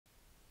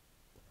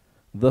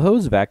The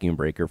hose vacuum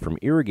breaker from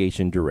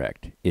Irrigation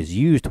Direct is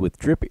used with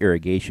drip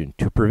irrigation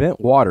to prevent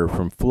water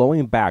from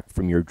flowing back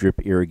from your drip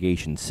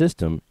irrigation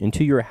system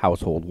into your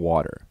household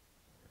water.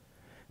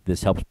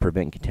 This helps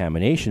prevent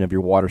contamination of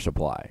your water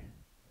supply.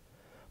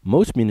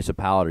 Most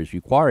municipalities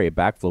require a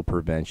backflow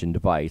prevention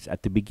device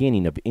at the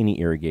beginning of any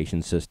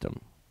irrigation system.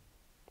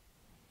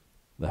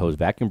 The hose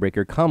vacuum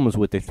breaker comes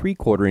with a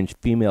 3/4 inch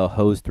female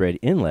hose thread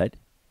inlet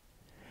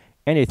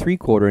and a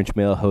 3/4 inch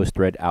male hose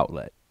thread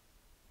outlet.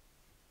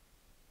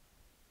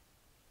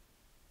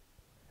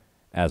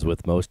 As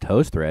with most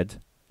hose threads,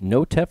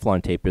 no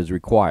Teflon tape is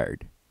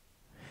required.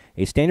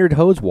 A standard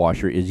hose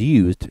washer is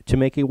used to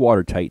make a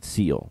watertight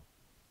seal.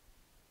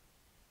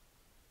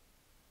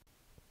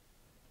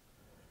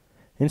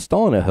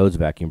 Installing a hose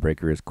vacuum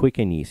breaker is quick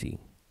and easy.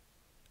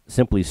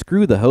 Simply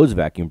screw the hose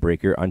vacuum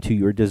breaker onto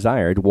your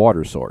desired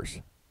water source.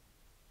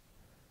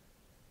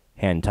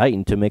 Hand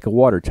tighten to make a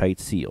watertight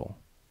seal.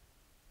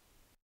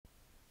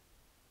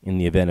 In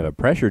the event of a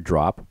pressure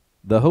drop,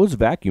 the hose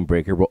vacuum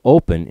breaker will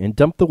open and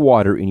dump the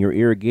water in your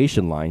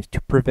irrigation lines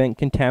to prevent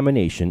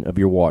contamination of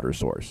your water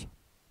source.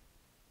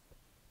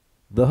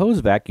 The hose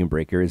vacuum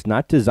breaker is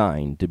not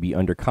designed to be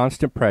under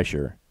constant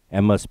pressure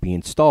and must be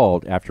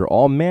installed after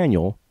all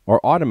manual or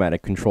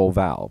automatic control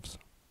valves.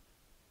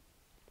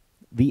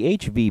 The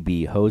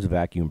HVB hose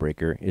vacuum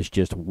breaker is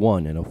just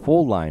one in a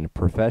full line of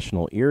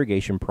professional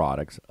irrigation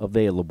products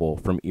available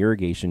from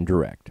Irrigation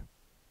Direct.